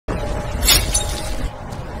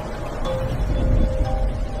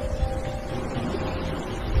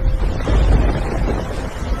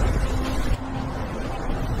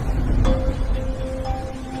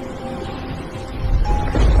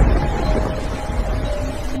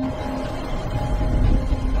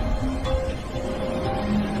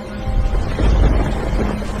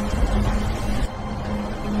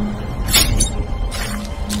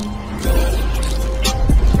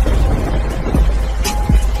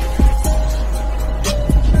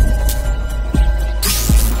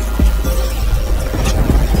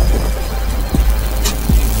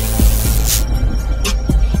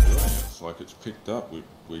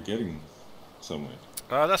you're getting somewhere.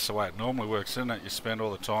 That's the way it normally works, isn't it? You spend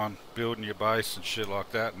all the time building your base and shit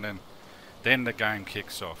like that, and then the game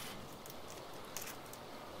kicks off.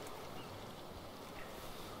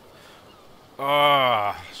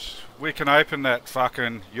 Ah, we can open that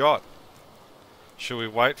fucking yacht. Should we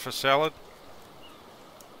wait for salad?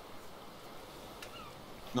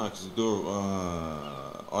 No, because the door,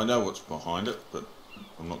 I know what's behind it, but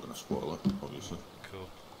I'm not going to spoil it, obviously. Cool.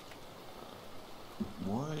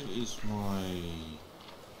 Why is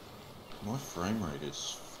my frame rate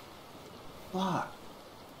is... Fuck!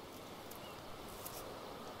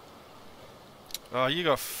 Oh, you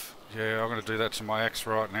got... yeah, I'm going to do that to my X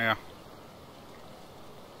right now.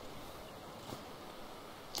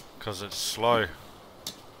 Because it's slow.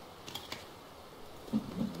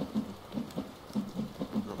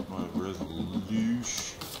 Drop my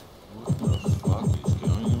resolution. What the fuck is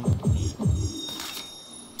going on?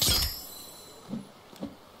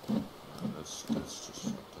 No, that's just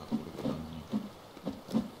fucked up. What have I done here?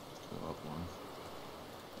 Let's go up one.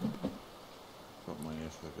 Got my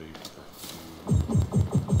FOV back to...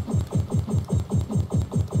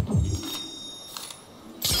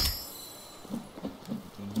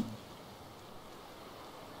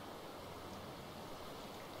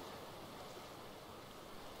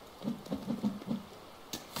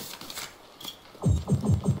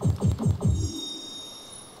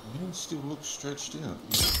 Still looks stretched out.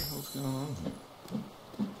 What the hell's going on here?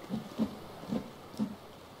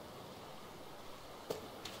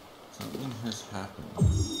 Something has happened.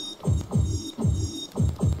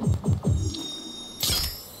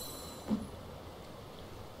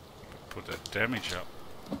 Put that damage up.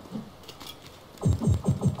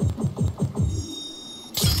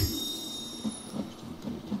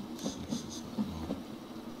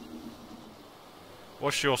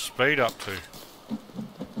 What's your speed up to?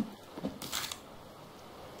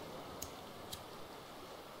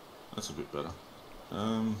 That's a bit better.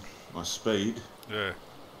 My speed. Yeah.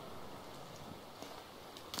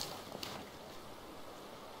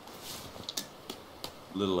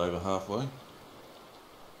 A little over halfway. Yeah,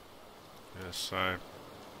 so...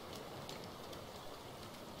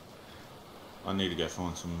 I need to go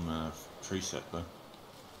find some tree sap though.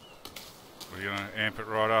 We're going to amp it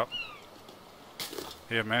right up.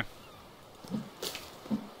 Here, man.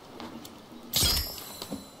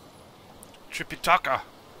 Trippy Tucker.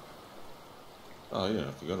 Oh yeah,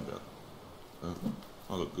 I forgot about it.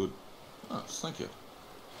 I look good. Oh, thank you.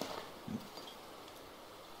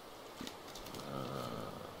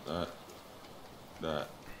 That,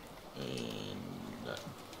 and that.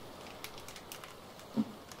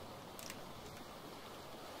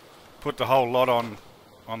 Put the whole lot on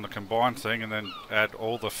the combined thing and then add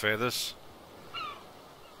all the feathers.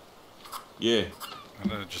 Yeah.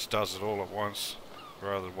 And then it just does it all at once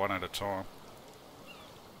rather than one at a time.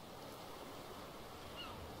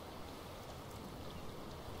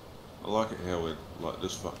 I like it how we're like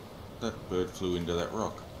this. That bird flew into that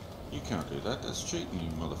rock. You can't do that. That's cheating, you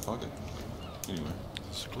motherfucker. Anyway.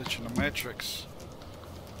 It's a glitch in the matrix.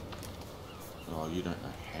 Oh, you don't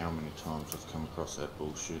know how many times I've come across that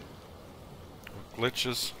bullshit.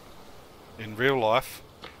 Glitches in real life.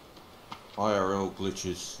 IRL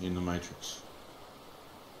glitches in the matrix.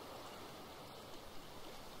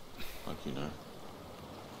 Like, you know,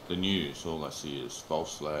 the news, all I see is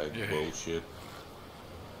false flag, bullshit.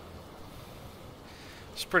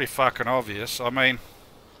 It's pretty fucking obvious. I mean,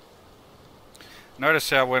 notice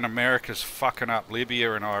how when America's fucking up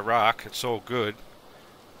Libya and Iraq, it's all good.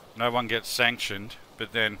 No one gets sanctioned,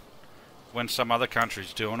 but then when some other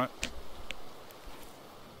country's doing it...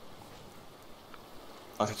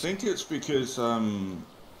 I think it's because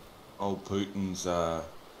old Putin's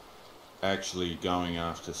actually going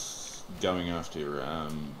after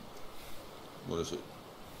what is it,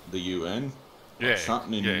 the UN? Yeah,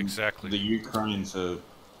 something in exactly. The Ukraine's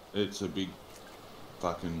it's a big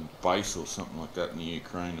fucking base or something like that in the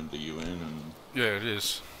Ukraine of the UN, and yeah, it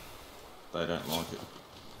is. They don't like it.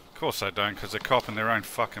 Of course they don't, because they're copping their own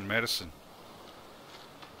fucking medicine.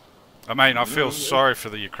 I mean, I feel sorry for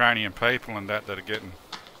the Ukrainian people and that are getting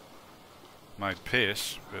made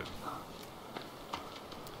piss, but...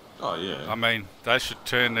 Oh, yeah. I mean, they should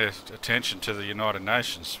turn their attention to the United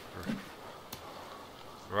Nations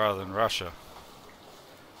rather than Russia.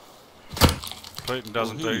 Putin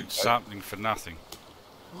doesn't do something for nothing.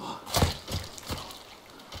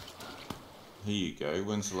 Here you go.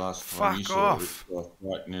 When's the last time you saw it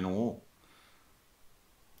fighting in a war?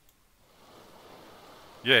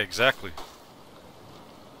 Yeah, exactly.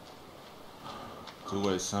 It's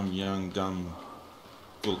always some young, dumb,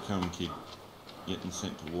 full-cum kid getting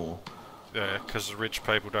sent to war. Yeah, because the rich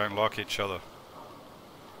people don't like each other.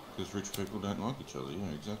 Because rich people don't like each other, yeah,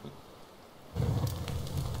 exactly.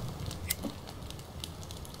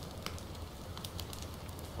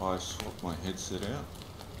 I swapped my headset out.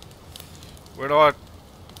 When I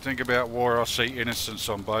think about war, I see innocence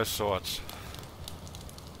on both sides.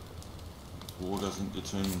 War doesn't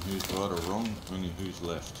determine who's right or wrong, only who's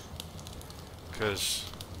left. Because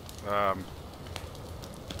the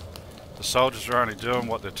soldiers are only doing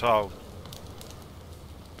what they're told.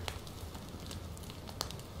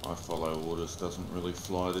 I follow orders, doesn't really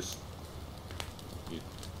fly this.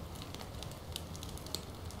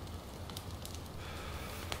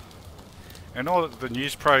 And all the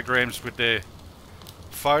news programs with their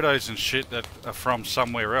photos and shit that are from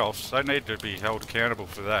somewhere else, they need to be held accountable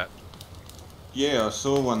for that. Yeah, I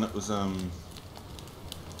saw one that was there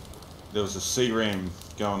was a C-Ram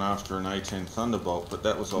going after an A-10 Thunderbolt, but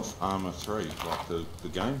that was off Armour 3, like the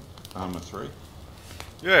game, Armour 3.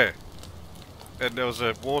 Yeah. And there was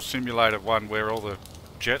a war simulator one where all the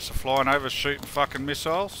jets are flying over shooting fucking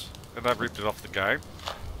missiles, and they've ripped it off the game.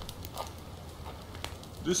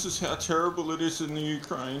 This is how terrible it is in the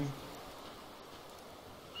Ukraine.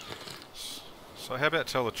 So how about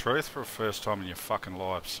tell the truth for the first time in your fucking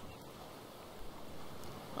lives?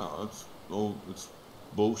 Oh, it's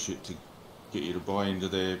bullshit to get you to buy into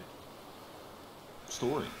their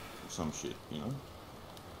story or some shit, you know?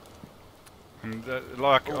 And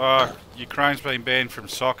Ukraine's been banned from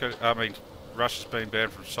soccer, I mean, Russia's been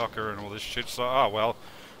banned from soccer and all this shit, so, oh well,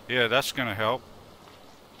 yeah, that's gonna help.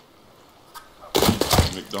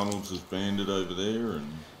 McDonald's has banned it over there,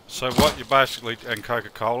 and... So what you basically, and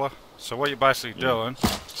Coca-Cola, so what you're basically doing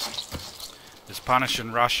is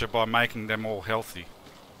punishing Russia by making them all healthy.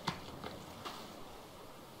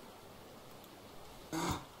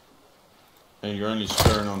 And you're only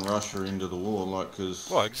spurring on Russia into the war, like, because...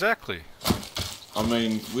 Well, exactly. I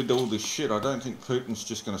mean, with all this shit, I don't think Putin's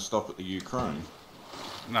just going to stop at the Ukraine.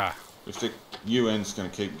 Nah. If the UN's going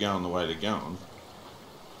to keep going the way they're going...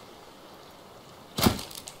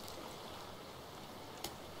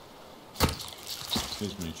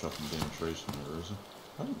 Here's me chopping down trees from there, is it?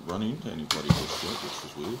 I haven't run into anybody just yet, which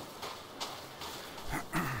is weird.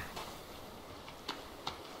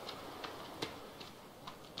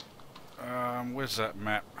 Where's that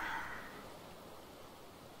map?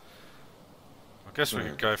 I guess we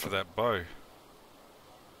could go for that bow.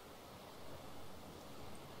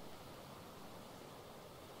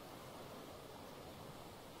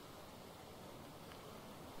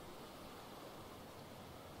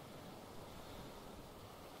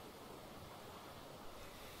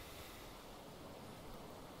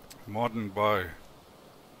 Modern bow.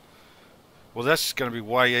 Well, that's going to be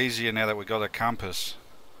way easier now that we got a compass.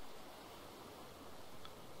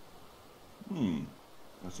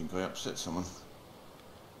 I think I upset someone.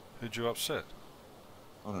 Who'd you upset?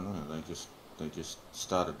 I don't know, they just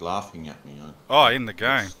started laughing at me. Oh, in the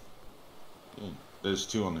game. Yeah, there's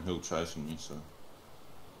two on the hill chasing me, so...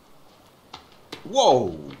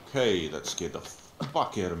 Whoa! Okay, that scared the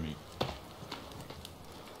fuck out of me.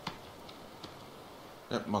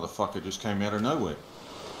 That motherfucker just came out of nowhere.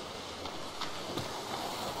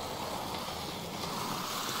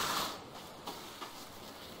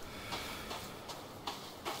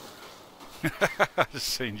 I just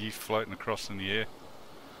seen you floating across in the air.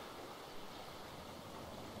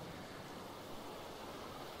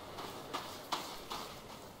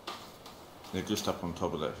 They're just up on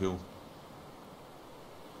top of that hill.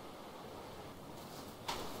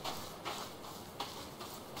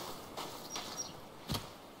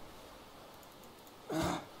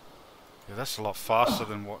 Yeah, that's a lot faster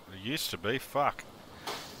than what it used to be. Fuck.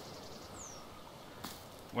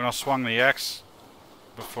 When I swung the axe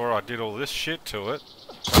before I did all this shit to it,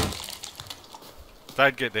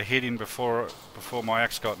 they'd get the hit in before my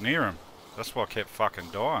axe got near them. That's why I kept fucking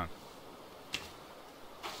dying.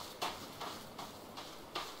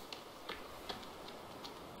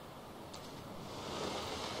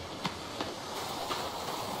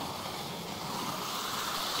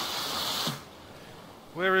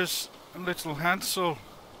 Where is little Hansel?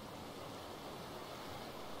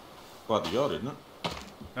 Quite the yacht, isn't it?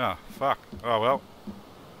 Oh, fuck. Oh well.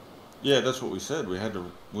 Yeah, that's what we said. We had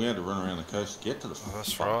to run around the coast to get to the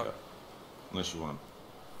that's fucker. right. Unless you want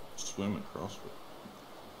to swim across. But...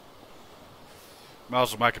 Might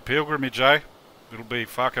as well make a pilgrimage, eh? It'll be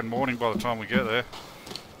fucking morning by the time we get there.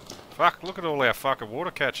 Fuck, look at all our fucking water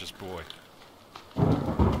catches, boy.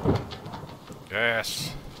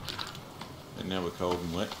 Yes. And now we're cold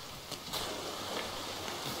and wet.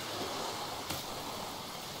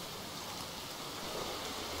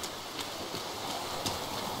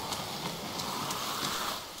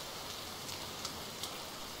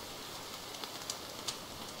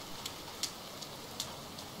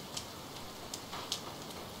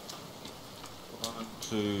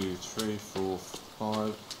 2, 3, 4,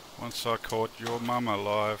 5. Once I caught your mum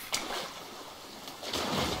alive.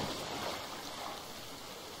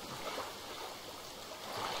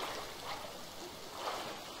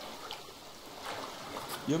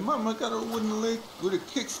 Your mama got a wooden leg with a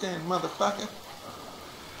kickstand, motherfucker.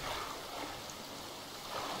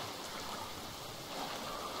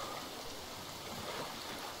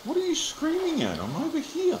 What are you screaming at? I'm over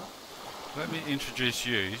here. Let me introduce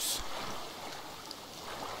you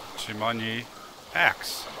to my new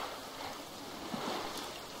axe.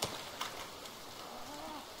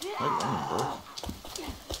 Hey, running, bro.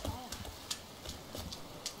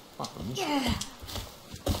 Fuck, I missed it.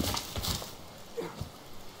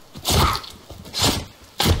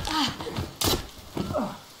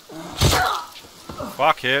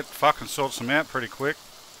 Fuck it, fucking sorts them out pretty quick.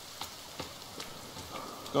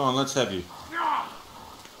 Go on, let's have you.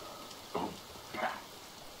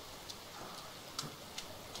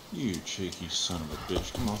 You cheeky son of a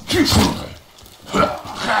bitch, come on.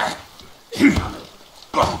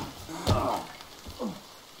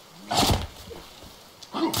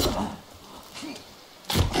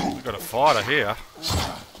 We've got a fighter here.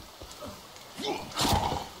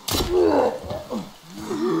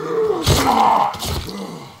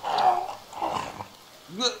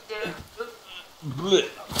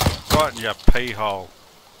 Right in your pee hole.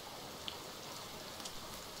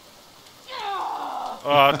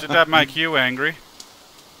 Oh, did that make you angry?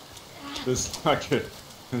 It's like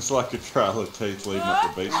a trail of teeth leading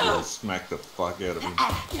up the beach where I smack the fuck out of him.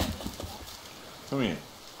 Come here.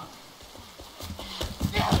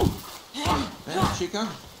 Hey, chica.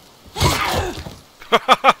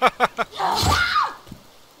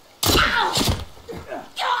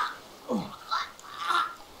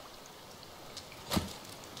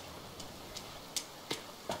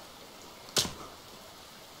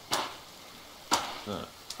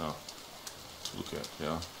 Oh, look out,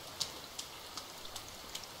 yeah.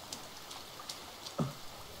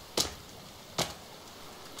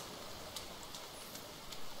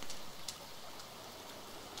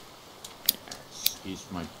 He's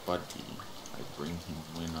my buddy. I bring him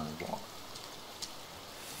when I walk.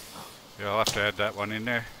 Yeah, I'll have to add that one in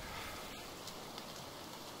there.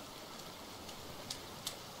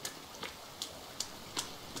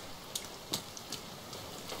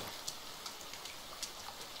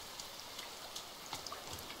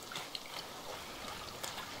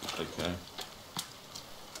 Okay.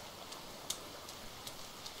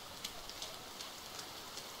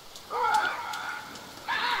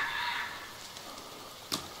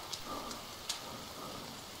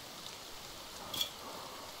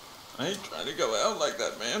 I ain't trying to go out like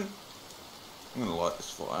that, man. I'm gonna light this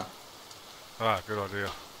fire. Ah, good idea.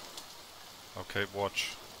 I'll keep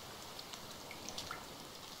watch.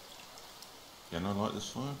 Can I light this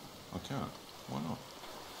fire? I can't. Why not?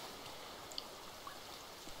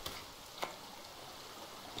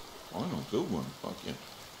 Why not build one? Fuck yeah.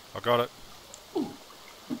 I got it.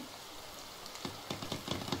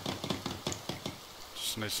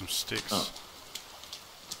 Just need some sticks. Oh.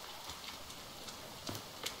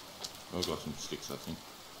 I've got some sticks, I think.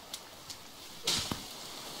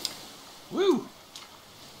 Woo!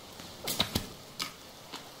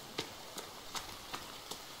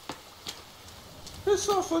 Piss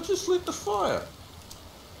off, I just lit the fire.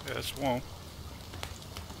 Yeah, it's warm.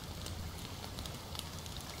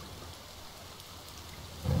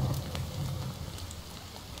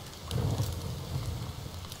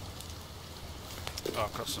 Oh,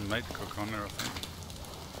 I've got some meat to cook on there, I think.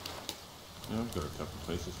 Yeah, I've got a couple of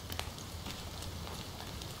pieces.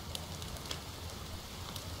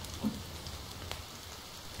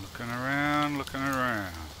 Looking around, looking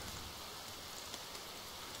around.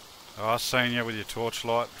 Oh, I seen you with your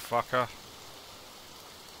torchlight, fucker.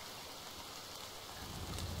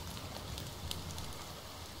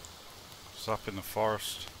 It's up in the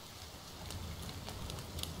forest.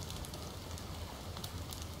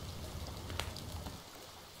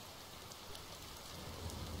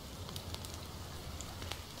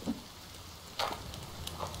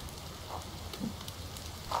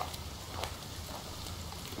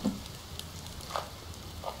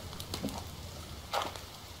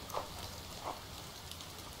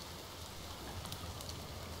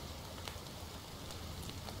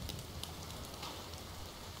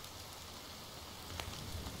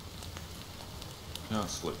 Can't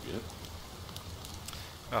sleep yet.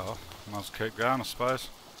 Oh, might as well keep going, I suppose.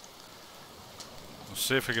 We'll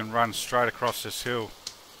see if we can run straight across this hill.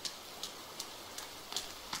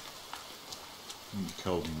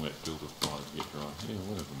 Cold and wet, build a fire to get dry. Yeah,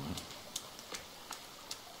 whatever, mate.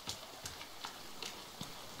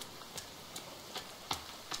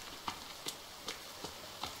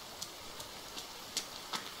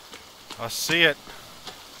 I see it.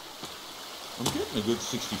 I'm getting a good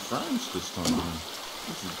 60 frames this time, man.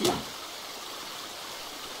 This is good.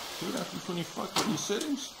 See what happens when you fuck with your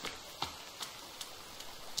settings?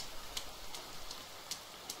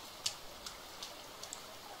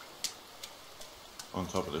 On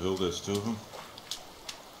top of the hill, there's two of them.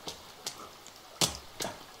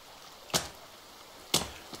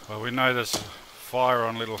 Well, we know there's fire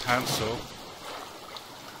on Little Hansel.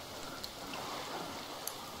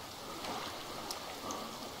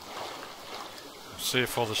 See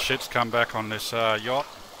if all the shit's come back on this yacht.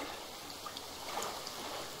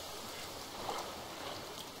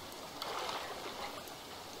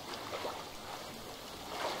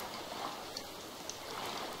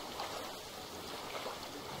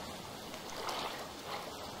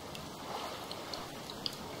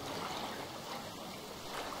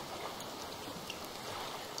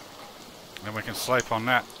 And we can sleep on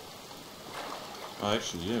that. Oh,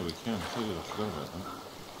 actually, yeah, we can too. I forgot about that.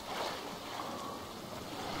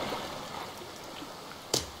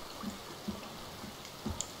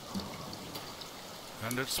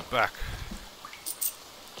 And it's back.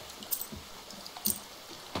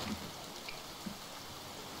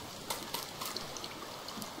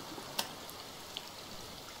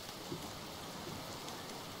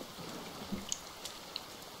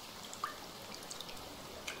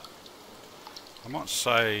 I might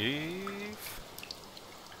save.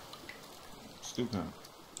 Still can't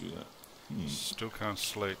do that. Still can't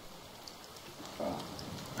sleep.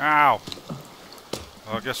 Ow!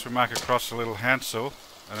 Well, I guess we make across the Little Hansel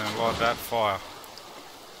and then light that fire.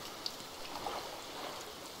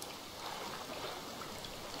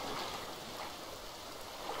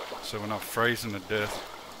 So we're not freezing to death.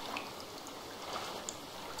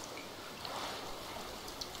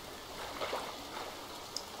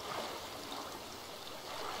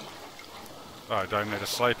 Oh, I don't need to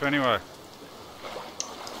sleep anyway.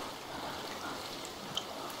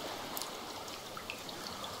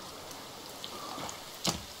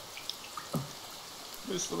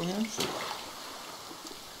 Where's Little Hansel?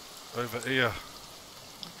 Over here.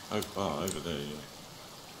 Oh, over there, yeah.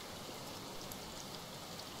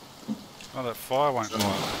 Oh, that fire won't light.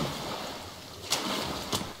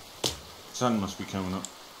 Sun must be coming up.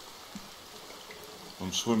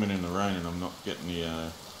 I'm swimming in the rain and I'm not getting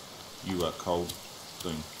the you are cold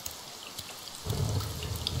thing.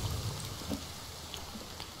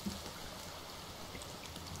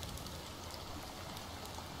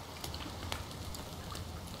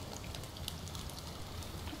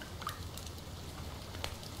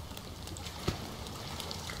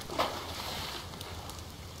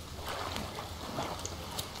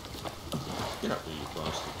 Get up there, you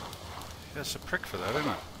bastard. Yeah, it's a prick for that, isn't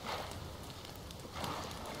it?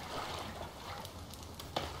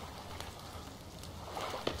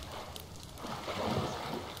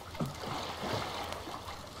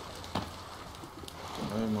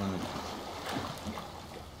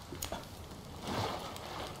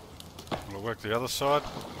 Will it work the other side?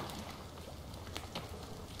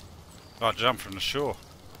 Oh, jump from the shore.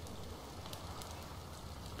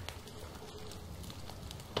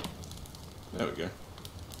 There we go.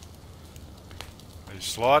 Are you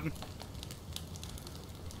sliding?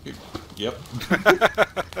 Yep.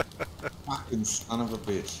 Fucking son of a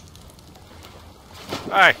bitch.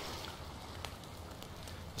 Hey!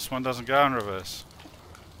 This one doesn't go in reverse.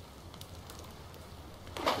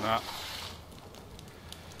 No.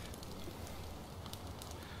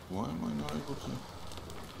 Why am I not able to?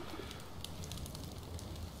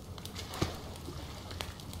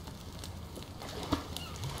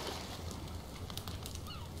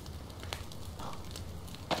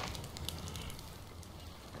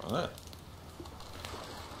 Like that.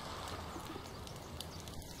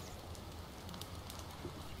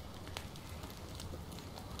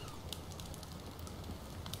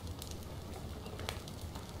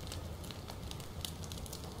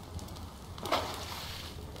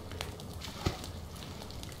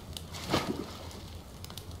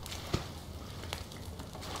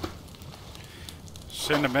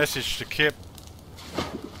 Send a message to Kip.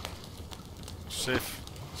 See if,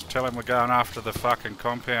 tell him we're going after the fucking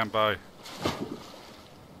compound bow.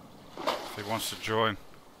 If he wants to join.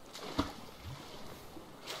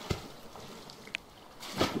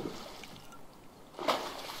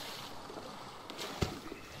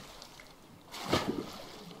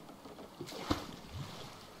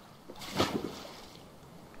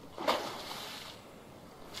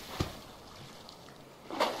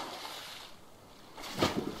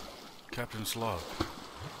 Captain's log.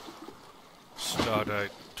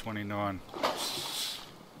 Stardate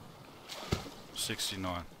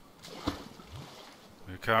 2969.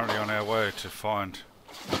 We're currently on our way to find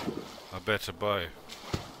a better bow.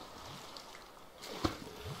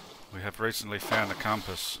 We have recently found a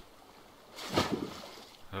compass.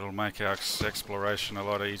 It'll make our exploration a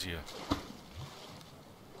lot easier.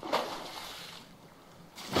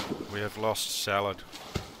 We have lost Salad.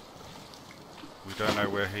 We don't know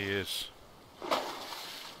where he is.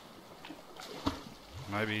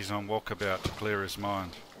 Maybe he's on walkabout to clear his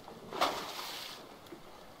mind.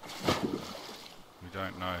 We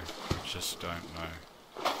don't know. We just don't know.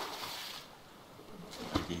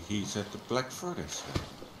 Maybe he's at the Black Friday sale.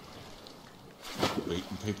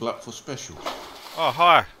 Beating people up for specials. Oh,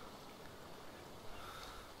 hi.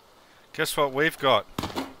 Guess what we've got?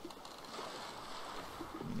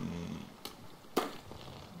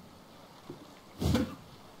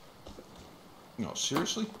 No,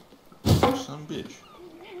 seriously? Some bitch.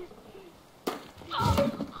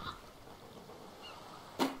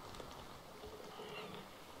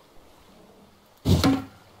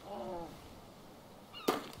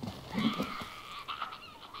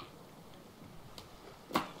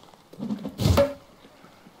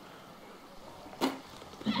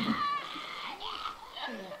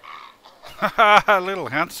 Little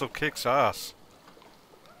Hansel kicks ass.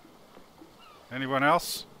 Anyone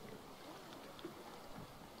else?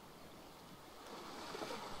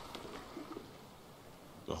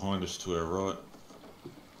 Behind us to our right.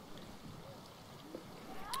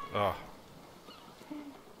 Oh.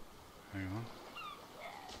 Hang on.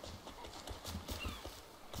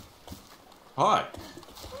 Hi.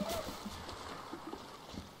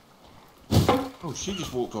 Oh, she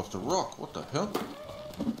just walked off the rock. What the hell?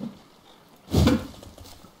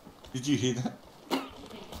 Did you hear that?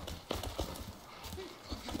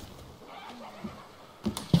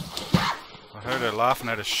 I heard her laughing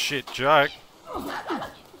at a shit joke.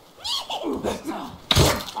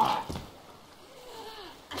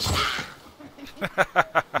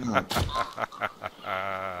 No.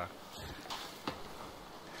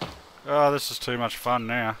 Oh, this is too much fun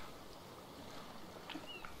now.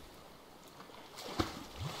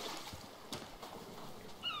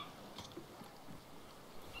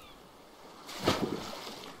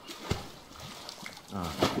 Oh,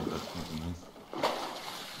 that's not me.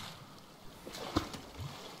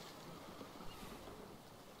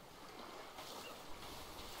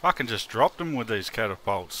 Fucking just dropped them with these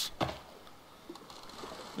catapults.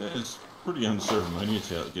 Yeah, it's pretty unceremonious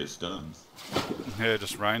how it gets done. Yeah, it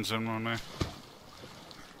just rains them on there.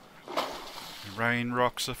 Rain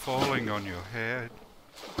rocks are falling on your head.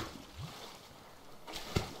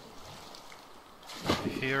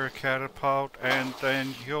 You hear a catapult and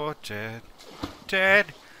then you're dead. Dead,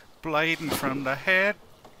 bleeding from the head.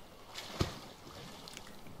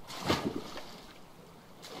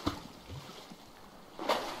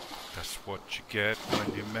 That's what you get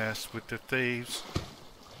when you mess with the thieves.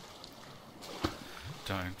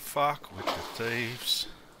 Don't fuck with the thieves.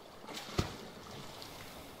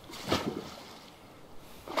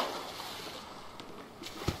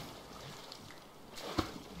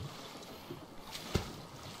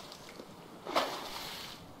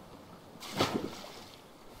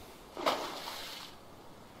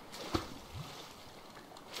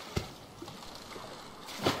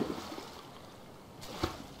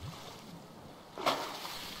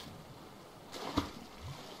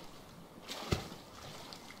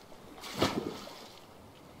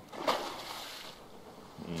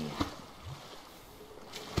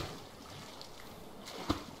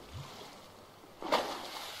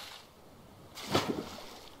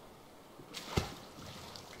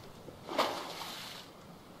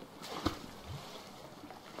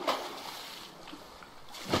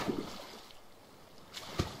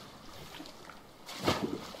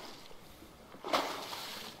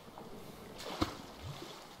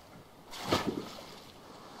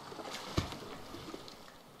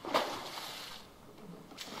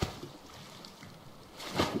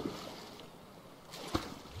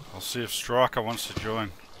 I'll see if Striker wants to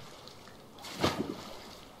join.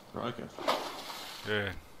 Riker.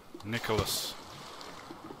 Yeah, Nicholas.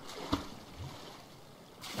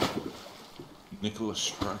 Nicholas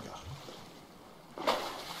Striker.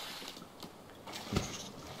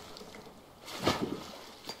 Interesting.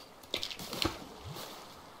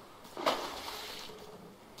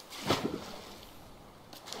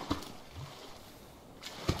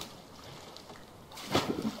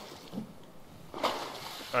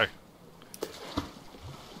 Hey.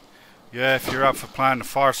 Yeah, if you're up for playing the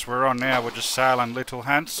Forrest we're on now, we're just sailing Little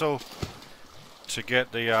Hansel to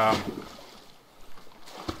get the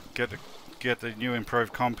get the new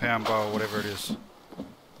improved compound bow or whatever it is.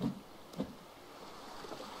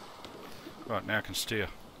 Right, now I can steer.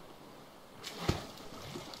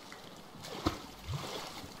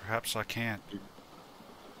 Perhaps I can't.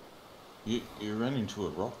 You ran into a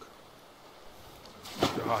rock.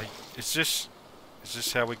 Oh, is this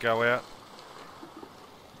how we go out?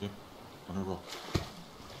 Yep, on a rock.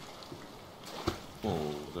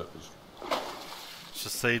 Oh, that was... It's the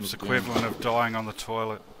thieves' equivalent of dying on the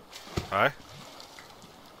toilet. Hey?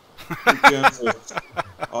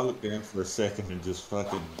 I looked down for a second and just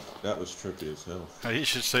fucking... That was trippy as hell. Hey, you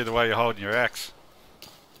should see the way you're holding your axe.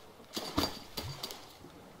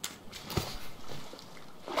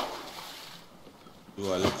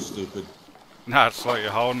 Do I look stupid? No, it's like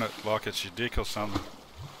you're holding it like it's your dick or something.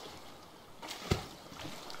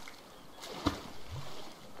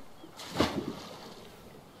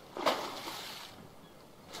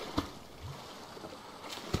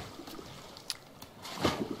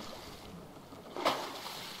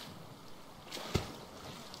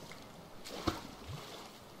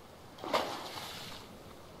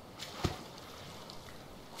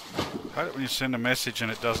 I hate it when you send a message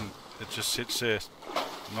and it doesn't, it just sits there,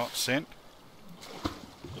 not sent.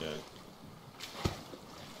 Yeah.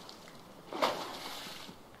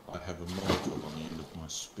 I have a Molotov on the end of my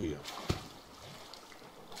spear.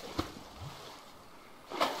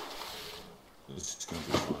 This is going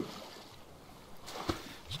to be fun.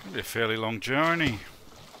 It's going to be a fairly long journey.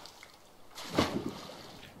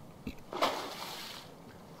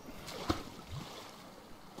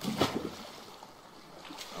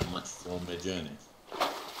 How much for my journey?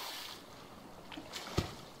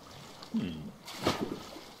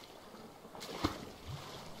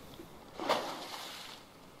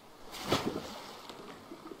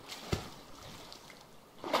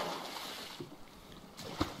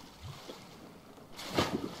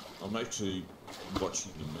 I'm actually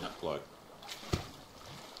watching the map like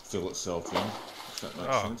fill itself in, if that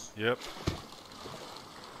makes sense. Yep.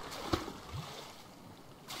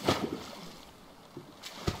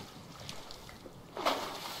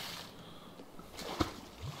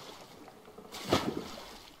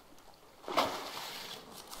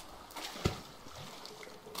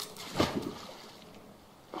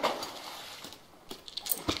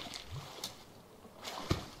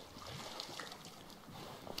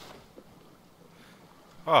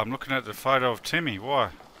 Oh, I'm looking at the photo of Timmy.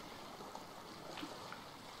 Why?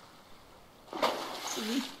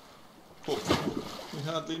 Silly. Poor thing. We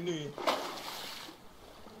hardly knew you.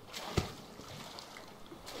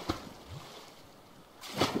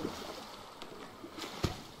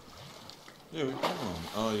 Yeah, we're going on.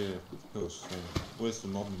 Oh yeah, of course. Where's the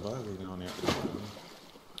modern bow? We're going out this way.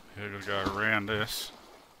 Yeah, gotta go around this.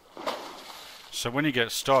 So when you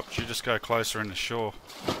get stopped, you just go closer in the shore.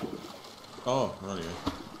 Oh, right,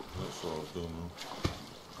 yeah. That's what I was doing now.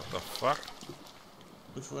 What the fuck?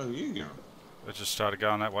 Which way are you going? It just started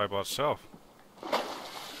going that way by itself.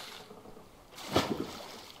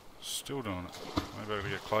 Still doing it. Maybe I gotta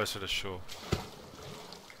get closer to shore.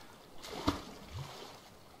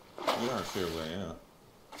 We are a fair way out.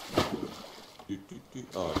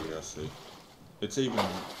 Oh yeah, I see. It's even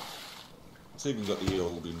got the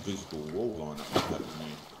old invisible wall line up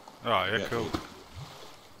happening there. Oh yeah, cool.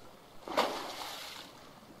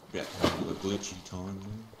 About to have another glitchy time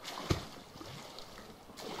there.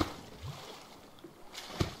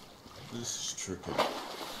 This is tricky.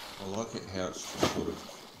 I like it how it's just sort of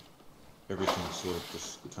everything's sort of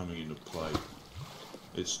just coming into play.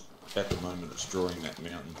 It's at the moment it's drawing that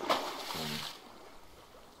mountain for me.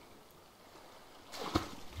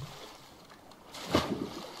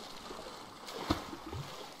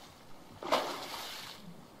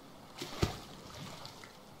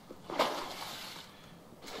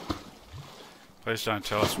 Please don't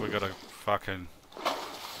tell us we gotta fucking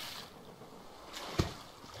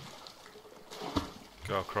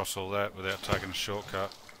go across all that without taking a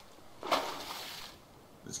shortcut.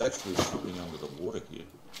 There's actually something under the water here.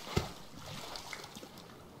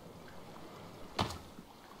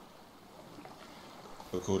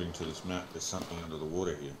 According to this map, there's something under the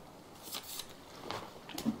water here.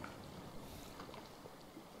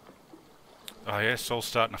 Oh yeah, it's all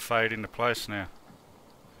starting to fade into place now.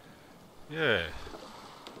 Yeah.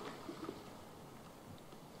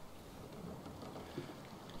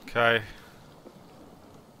 Okay.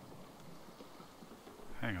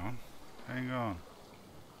 Hang on. Hang on.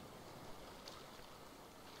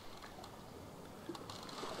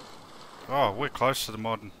 Oh, we're close to the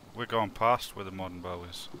modern. We're going past where the modern bow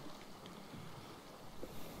is.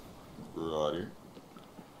 Righty.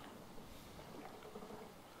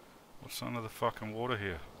 What's under the fucking water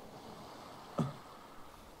here?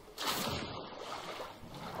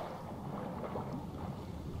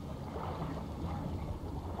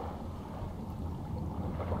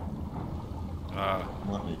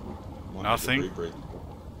 Might Nothing. Need to rebreathe.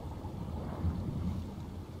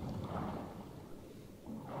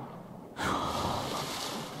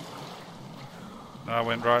 No, I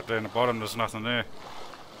went right down the bottom, there's nothing there.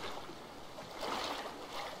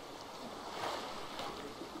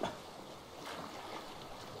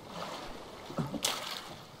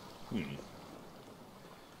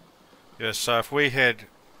 Yeah, so if we head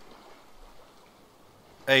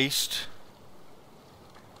east,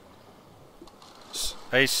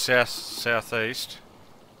 east, south, southeast,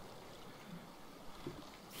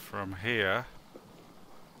 from here,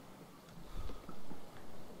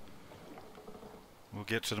 we'll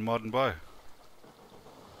get to the modern bow.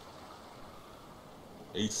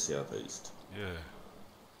 East, southeast. Yeah.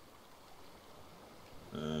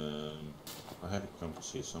 I had a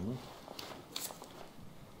compass here somewhere.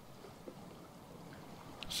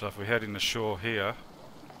 So if we head in the shore here,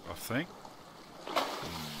 I think.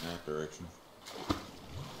 In that direction.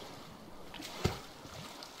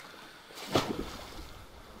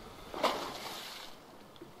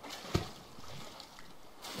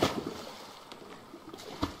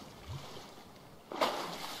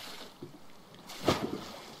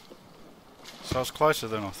 So it's closer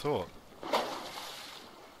than I thought.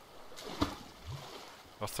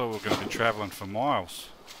 I thought we were going to be travelling for miles.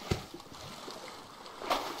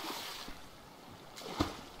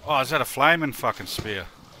 Oh, is that a flaming fucking spear?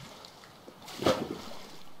 I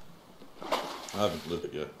haven't lit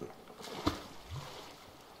it yet, but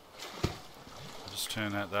I'll just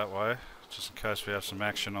turn that way, just in case we have some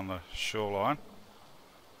action on the shoreline.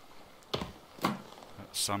 At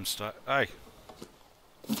some stage. Hey!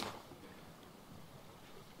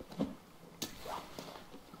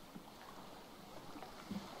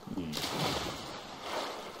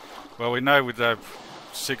 Well, we know with the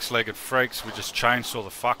six-legged freaks, we just chainsaw the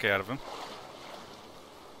fuck out of them.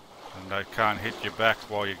 And they can't hit your back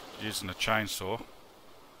while you're using a chainsaw.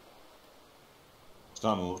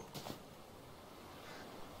 starting to look.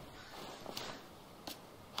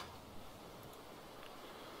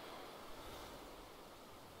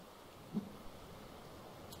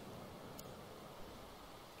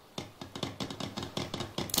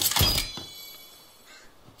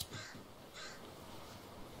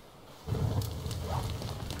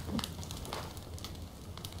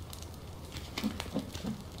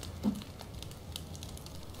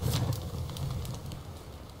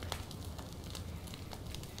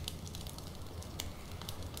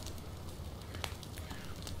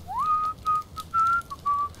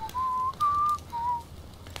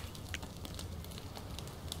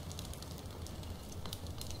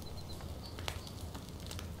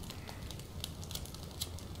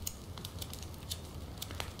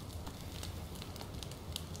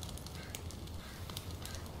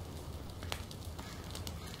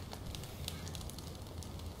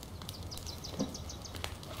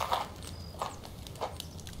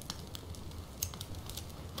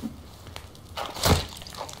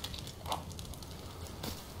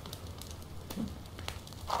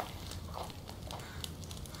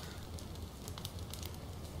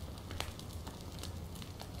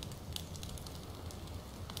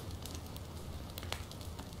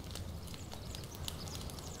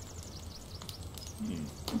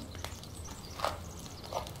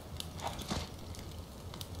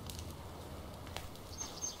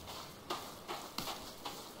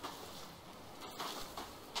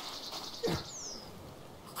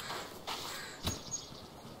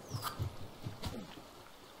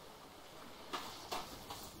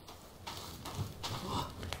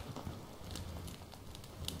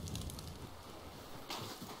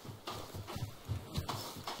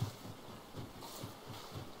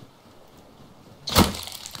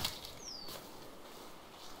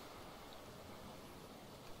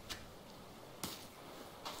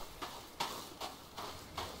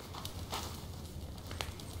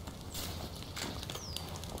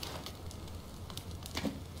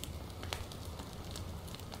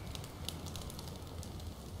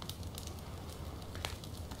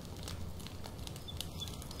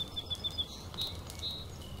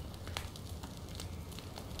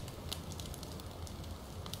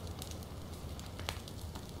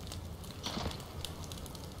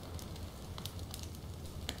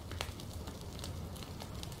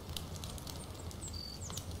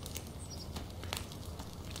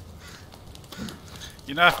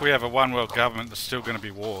 You know, if we have a one world government, there's still going to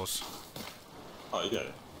be wars. Oh yeah.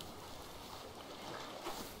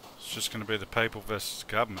 It's just going to be the people versus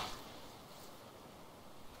the government.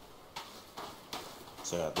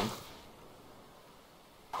 Sadly.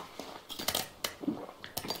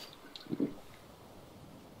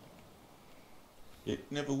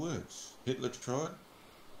 It never works. Hitler tried.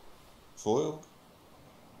 foiled.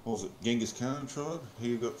 What was it? Genghis Khan tribe?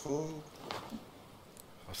 He got foiled.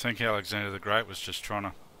 I think Alexander the Great was just trying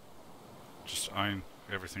to just own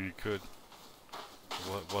everything he could.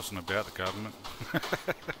 Well, it wasn't about the government.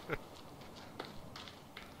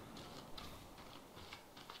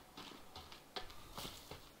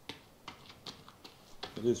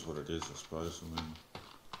 It is what it is, I suppose. I mean,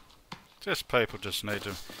 Just people just need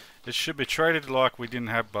to... It should be treated like we didn't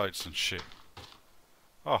have boats and shit.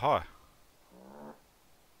 Oh, hi.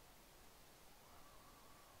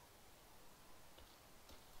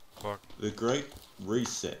 Fuck. the Great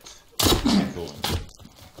Reset. I call him.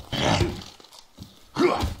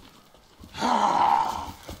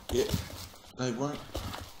 Yeah, they won't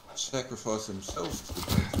sacrifice themselves to the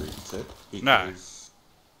Great Reset because... No.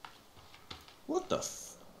 What the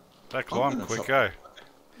f... That climb, quick go.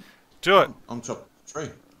 Do it. I'm chopping the tree.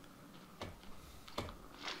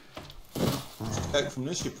 Back from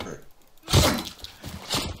this, you prick.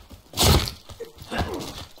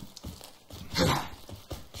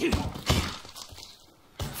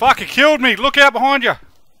 Fuck, he killed me. Look out behind you.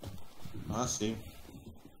 I see him.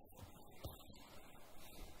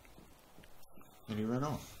 And he ran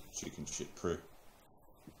off. Chicken shit prick.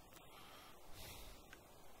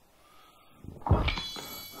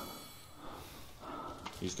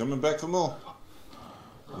 He's coming back for more.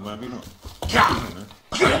 Or maybe not. I don't know.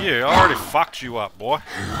 Yeah, I already fucked you up, boy.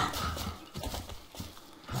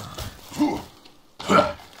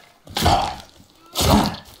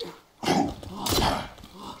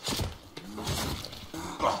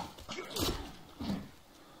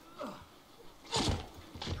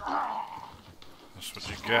 That's what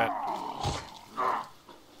you got.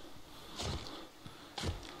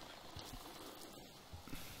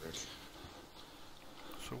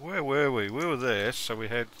 So where were we? We were there, so we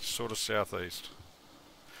had sort of southeast.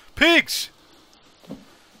 Pigs!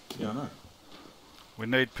 Yeah, I know. We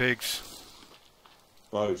need pigs.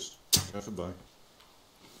 Bows. Go for bow.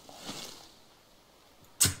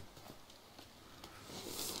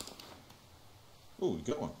 Oh, you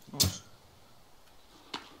got one. Nice.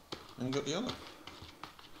 And you got the other.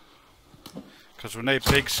 Because we need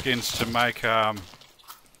pig skins to make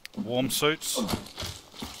warm suits.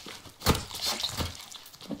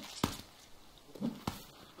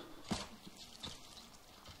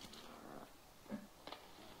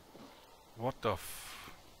 What the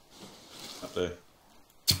f... Up there.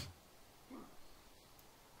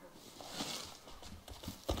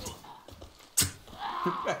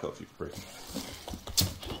 Back off, you prick.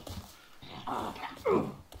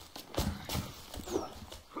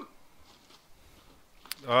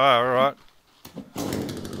 Alright.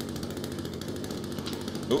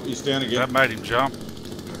 Oh, he's down again. That made him jump.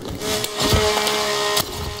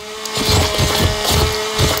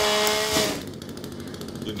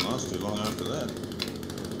 Didn't last too long after that.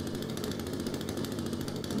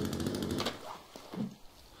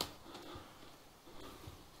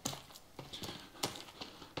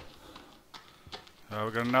 Oh,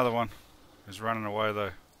 we got another one. He's running away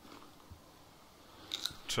though.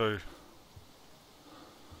 Two.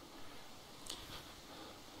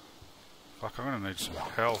 Fuck, I'm gonna need some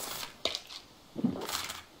health.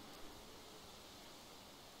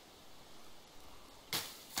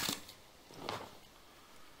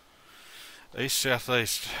 East,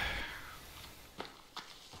 southeast.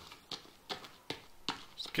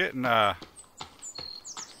 It's getting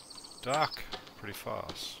dark pretty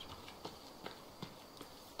fast.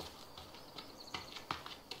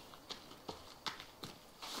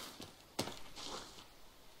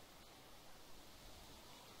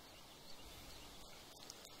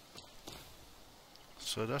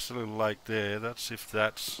 So that's a little lake there. That's if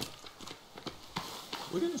that's...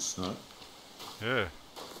 We didn't snow. Yeah.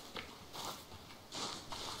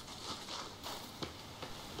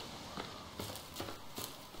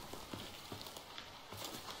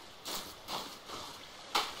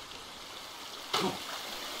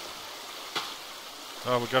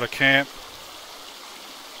 Oh, we got a camp.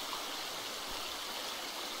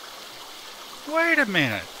 Wait a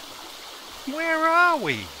minute. Where are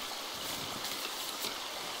we?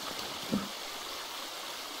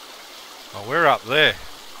 Oh, we're up there.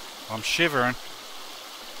 I'm shivering.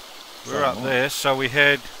 We're up there, so we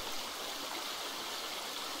head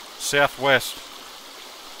southwest.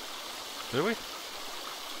 Do we?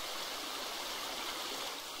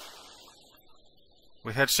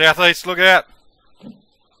 We head southeast, look out!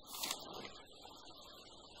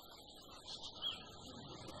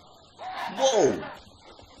 Whoa!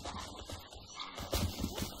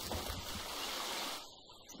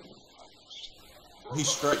 He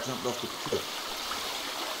straight jumped off the cliff.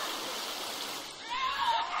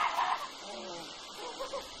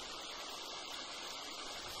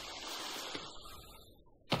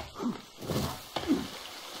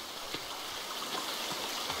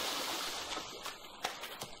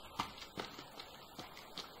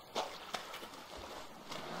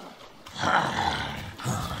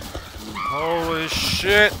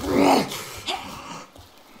 shit!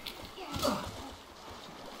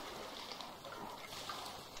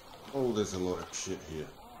 Oh, there's a lot of shit here.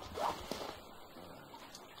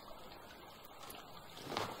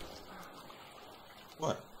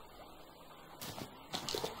 What?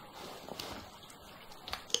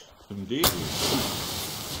 Some deer here.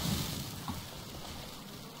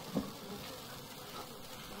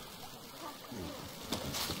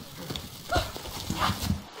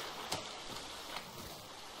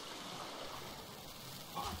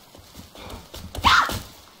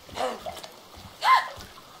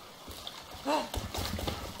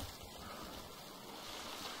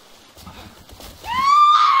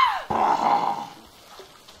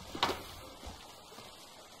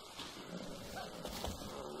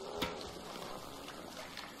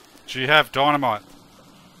 Do you have dynamite?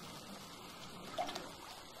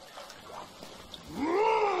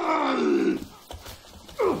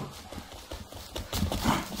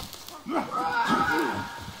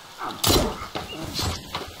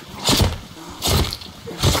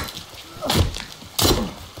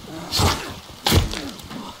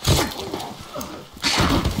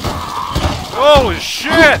 Holy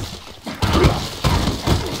shit!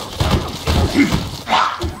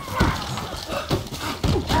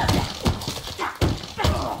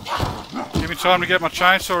 Give me time to get my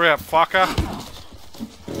chainsaw out, fucker.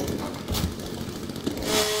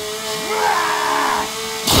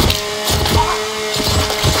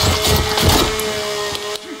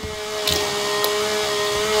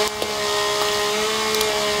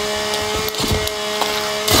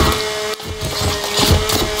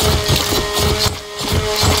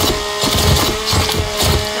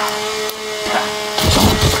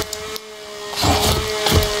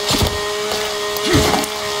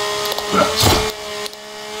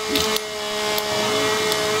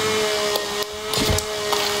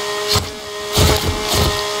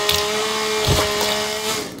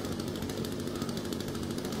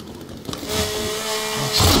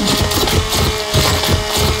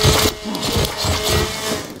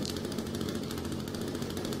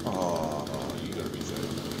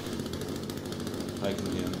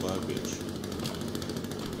 Taken down by a bitch.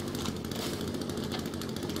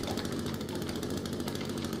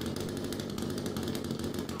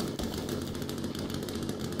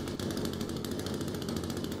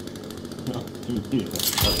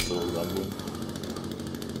 That's all rumbling.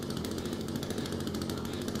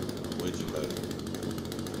 Where'd you go?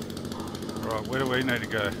 Right, where do we need to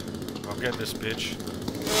go? I'll get this bitch.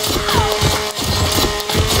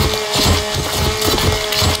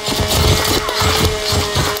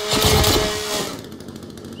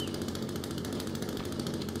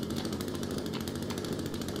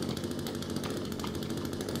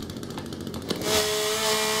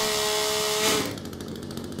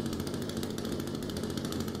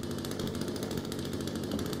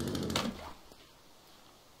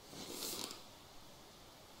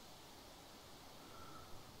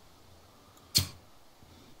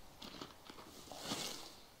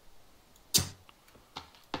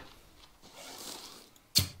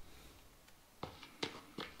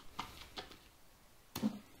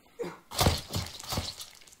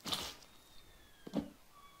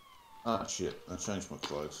 Ah, shit. I changed my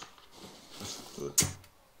clothes. That's good.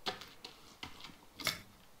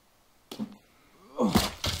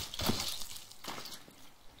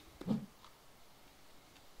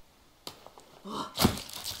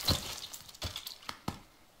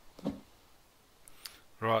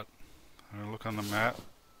 Right, I'm gonna look on the map.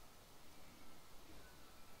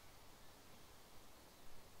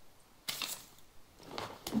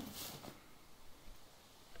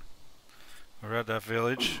 We're at that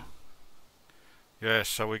village. Yeah,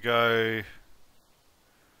 so we go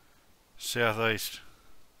southeast.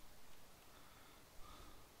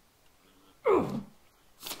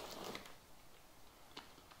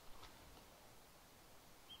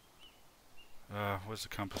 Where's the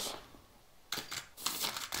compass?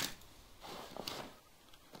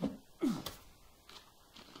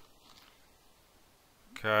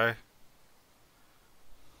 Okay.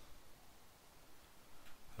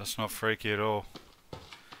 That's not freaky at all.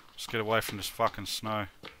 Just get away from this fucking snow.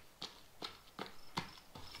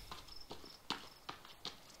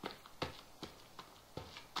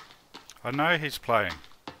 I know he's playing.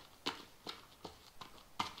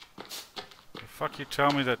 The fuck you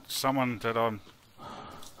tell me that someone that I'm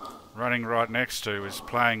running right next to is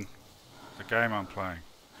playing the game I'm playing?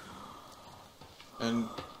 And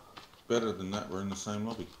better than that, we're in the same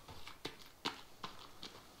lobby.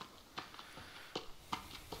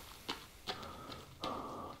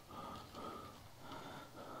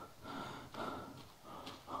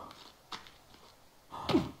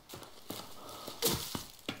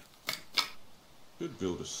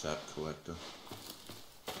 build a sap collector.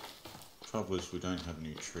 Trouble is we don't have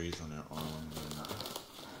any trees on our island.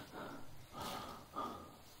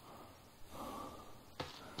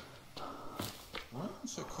 Why is it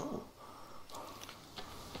so cold?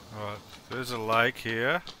 Alright, there's a lake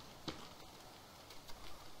here.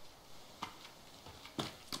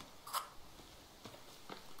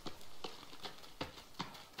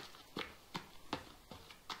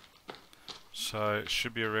 So it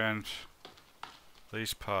should be around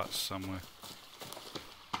these parts somewhere.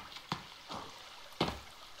 Glad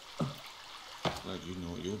you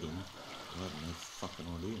know what you're doing. I have no fucking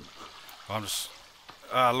idea. I'm just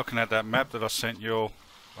looking at that map that I sent you all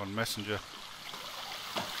on Messenger.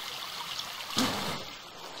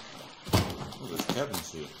 Oh, there's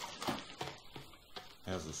cabins here.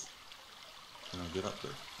 Houses. Can I get up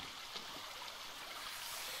there?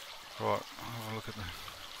 Right, have a look at the...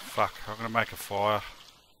 Fuck, I'm gonna make a fire.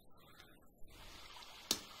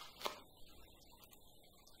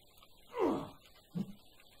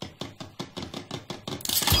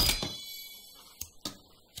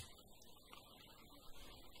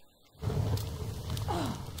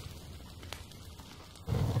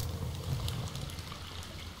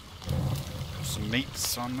 Some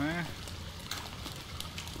meats on there.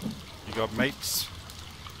 You got meats?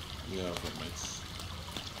 Yeah, I've got mates.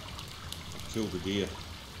 I killed a deer.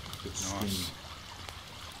 It's Nice. skinned.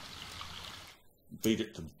 Beat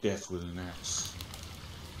it to death with an axe.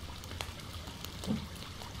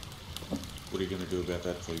 What are you going to do about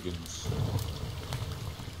that, vegans?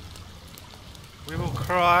 We will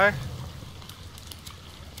cry.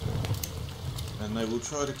 And they will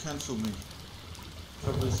try to cancel me.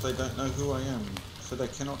 Trouble is they don't know who I am, so they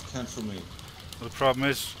cannot cancel me. The problem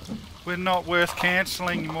is, we're not worth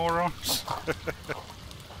cancelling, you morons.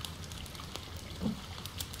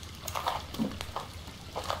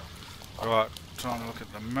 Right, trying to look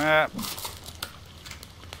at the map.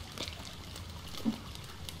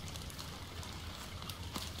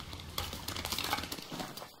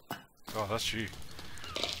 Oh, that's you.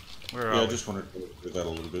 Where are Yeah, I we? just wanted to do that a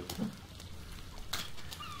little bit.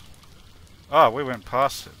 Oh, we went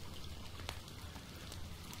past it.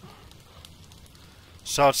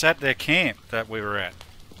 So it's at their camp that we were at.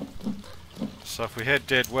 So if we head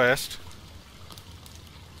dead west,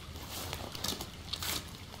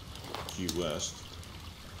 Due west.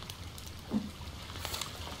 I'll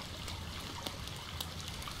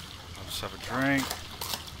just have a drink.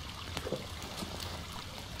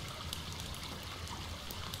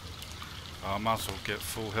 I might as well get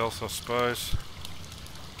full health, I suppose.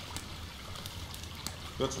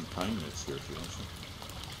 Got some pain meds here if you want some.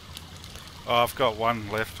 Oh, I've got one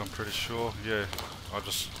left, I'm pretty sure. Yeah, I'll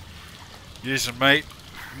just use the meat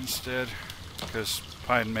instead, because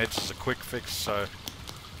pain meds is a quick fix, so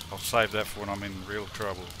I'll save that for when I'm in real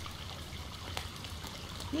trouble.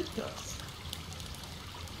 It does.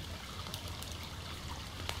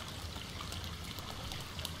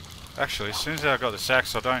 Actually, as soon as I got this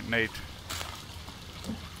axe, I don't need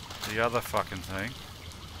the other fucking thing.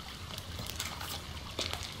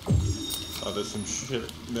 Oh, there's some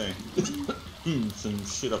shit there. Some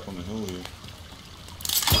shit up on the hill here.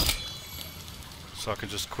 So I can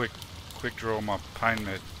just quick draw my pain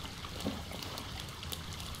med.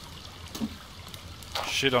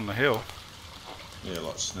 Shit on the hill. Yeah,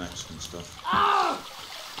 like snacks and stuff.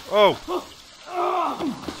 Oh!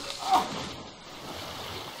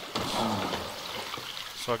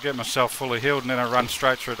 So I get myself fully healed and then I run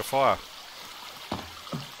straight through the fire.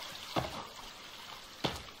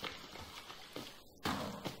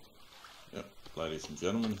 Yep, ladies and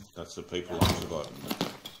gentlemen, that's the people I'm surviving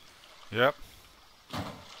with. Yep.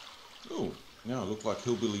 Oh, now I look like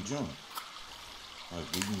Hillbilly John. I've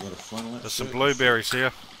even got a flannelette There's some shirt. blueberries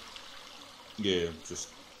here. Yeah, just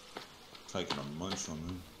taking a munch on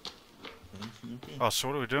them. Anything up here? Oh, so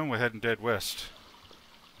what are we doing? We're heading dead west.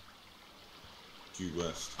 Due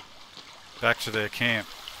west. Back to their camp.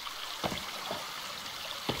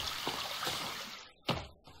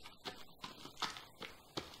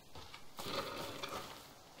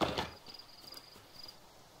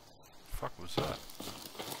 Fuck was that?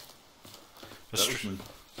 That was me.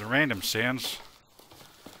 The random sounds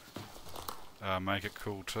make it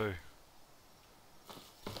cool too.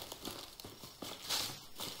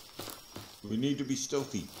 We need to be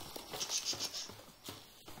stealthy.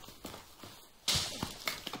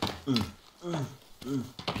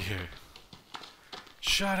 Yeah.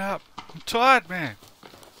 Shut up! I'm tired, man!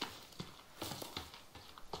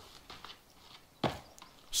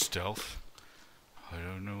 Stealth? I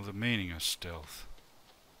don't know the meaning of stealth.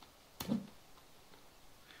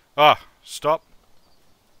 Ah! Stop!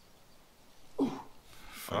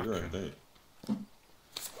 Oh, you're over there.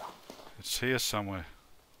 It's here somewhere.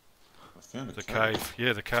 I found a The cave.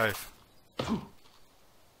 Yeah, the cave.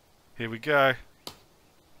 Here we go.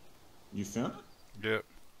 You found it? Yep. It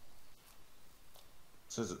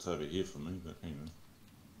says it's over here for me, but anyway.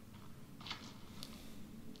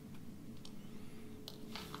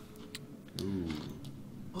 Ooh.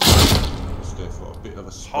 Let's go for a bit of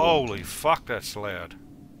a spot. Holy fuck, that's loud.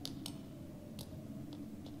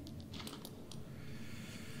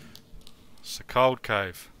 It's a cold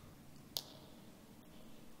cave.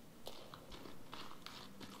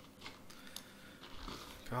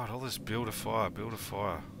 God, all this build a fire, build a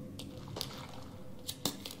fire.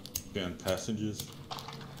 Found passages.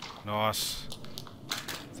 Nice.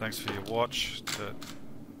 Thanks for your watch that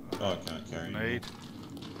Oh, I can't carry I need.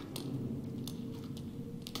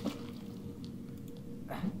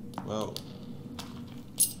 Well,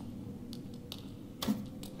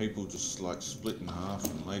 people just like split in half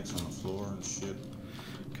and legs on the floor and shit.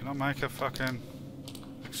 Can I make a fucking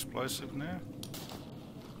explosive now?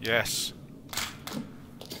 Yes.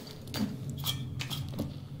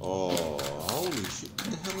 Oh, holy shit.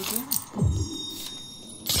 What the hell is that?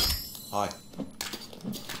 Hi.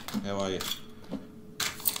 How are you?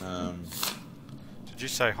 Did you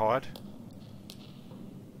say hide?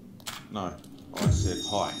 No, I said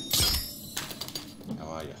hi. How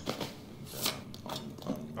are you?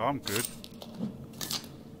 I'm good.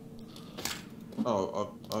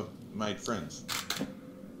 Oh, I've made friends.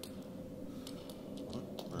 What?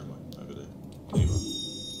 Where am I? Over there. Anyway.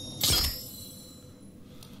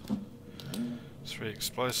 3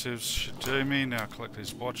 explosives should do me. Now collect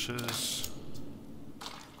these watches.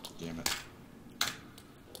 Damn it.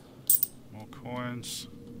 More coins.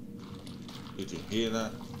 Did you hear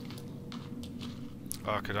that?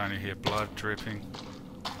 Oh, I could only hear blood dripping.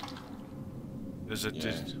 Is it?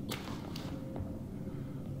 Yeah.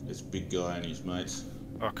 This big guy and his mates.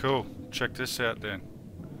 Oh, cool. Check this out then.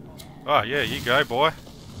 Oh, yeah, you go, boy.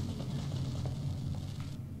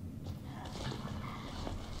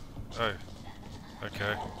 Oh,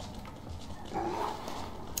 okay.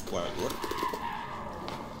 Wait, what?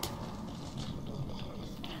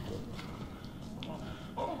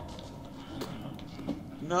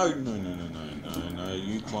 No,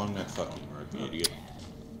 you climb that fucking rope, you idiot.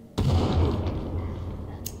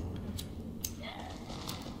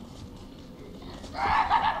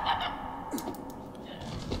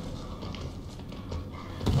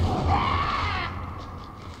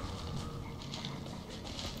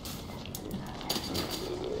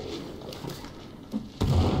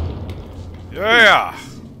 Yeah!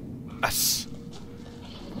 Yes!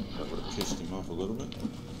 That would have pissed him off a little bit.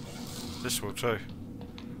 This will too.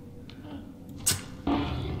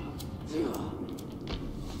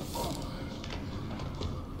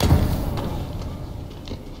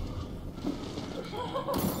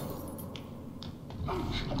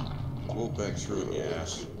 Walk back through it, you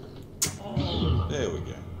ass. There we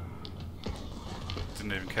go.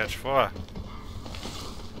 Didn't even catch fire.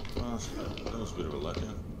 Well, that was a bit of a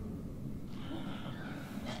letdown.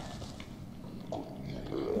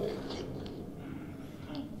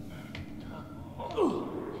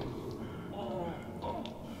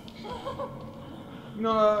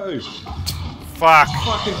 No! Fuck!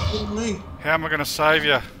 Fucking kidding me! How am I gonna save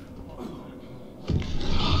you?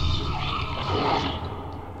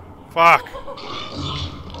 Fuck!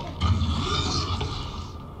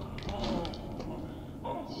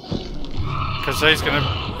 Cause he's gonna...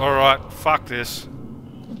 Alright, fuck this.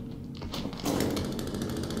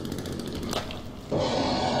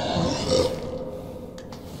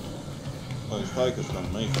 Well, he's focused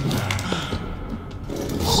on me.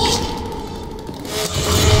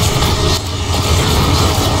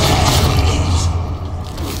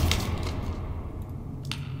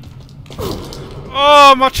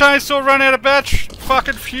 Oh, my chainsaw ran out of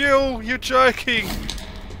fucking fuel. You're joking.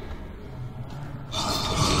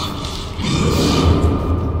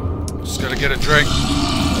 Just gotta get a drink.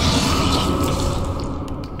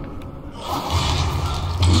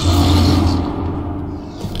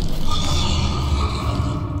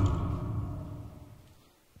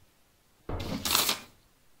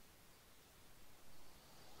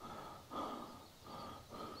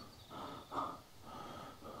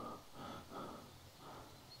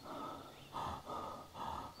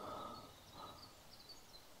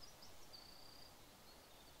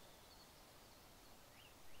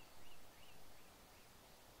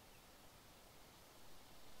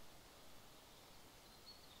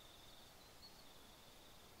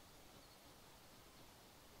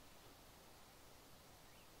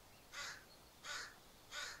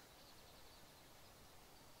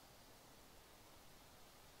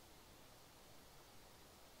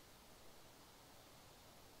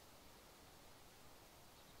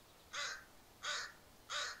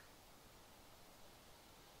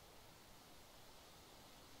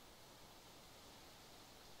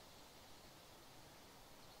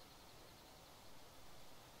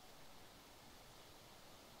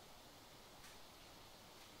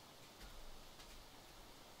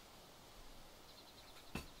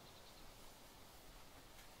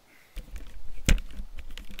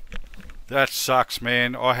 That sucks,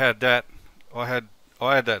 man. I had that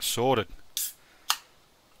sorted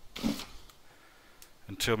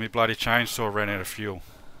until my bloody chainsaw ran out of fuel.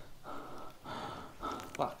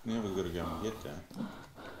 Fuck, now we've got to go and get that.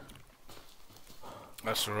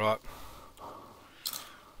 That's alright.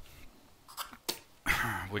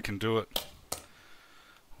 We can do it.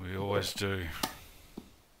 We always do.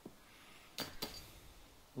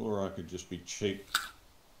 Or I could just be cheap.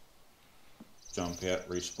 Jump out,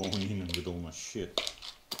 respawn in and with all my shit.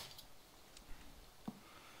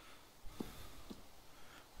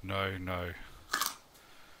 No, no.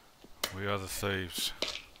 We are the thieves.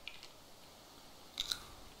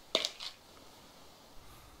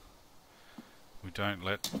 We don't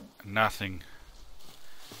let nothing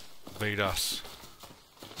beat us.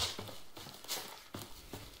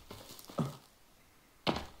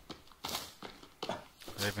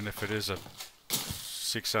 Even if it is a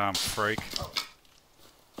six-armed freak.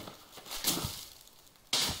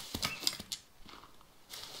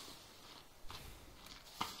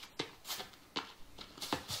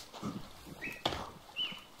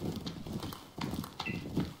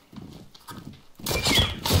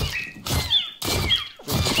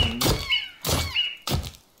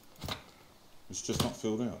 It's just not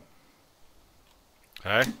filled out.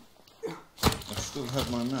 Hey? I still have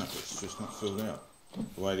my map, it's just not filled out.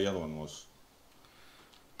 The way the other one was.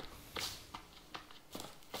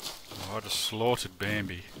 Oh, I just slaughtered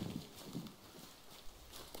Bambi.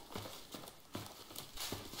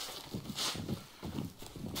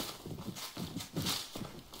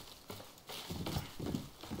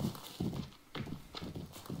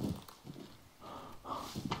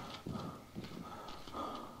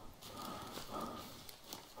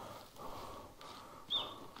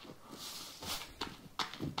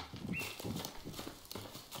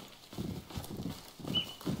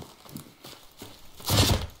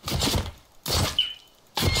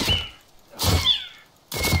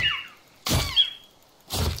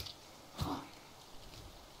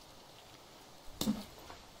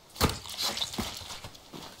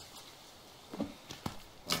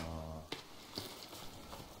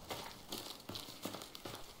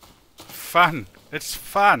 Fun. It's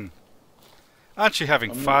fun. Aren't you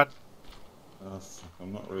having fun?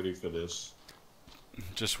 I'm not ready for this.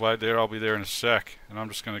 Just wait there, I'll be there in a sec. And I'm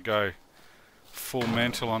just going to go full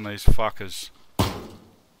mental on these fuckers.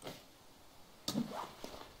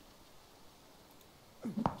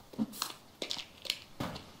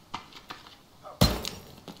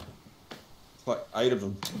 It's like 8 of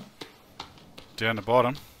them. Down the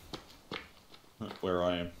bottom. Where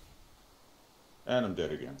I am. And I'm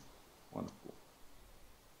dead again. Wonderful.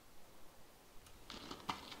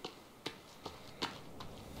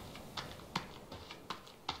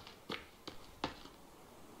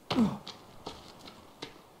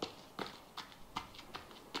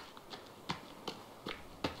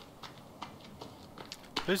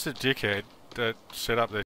 Who's the dickhead that set up their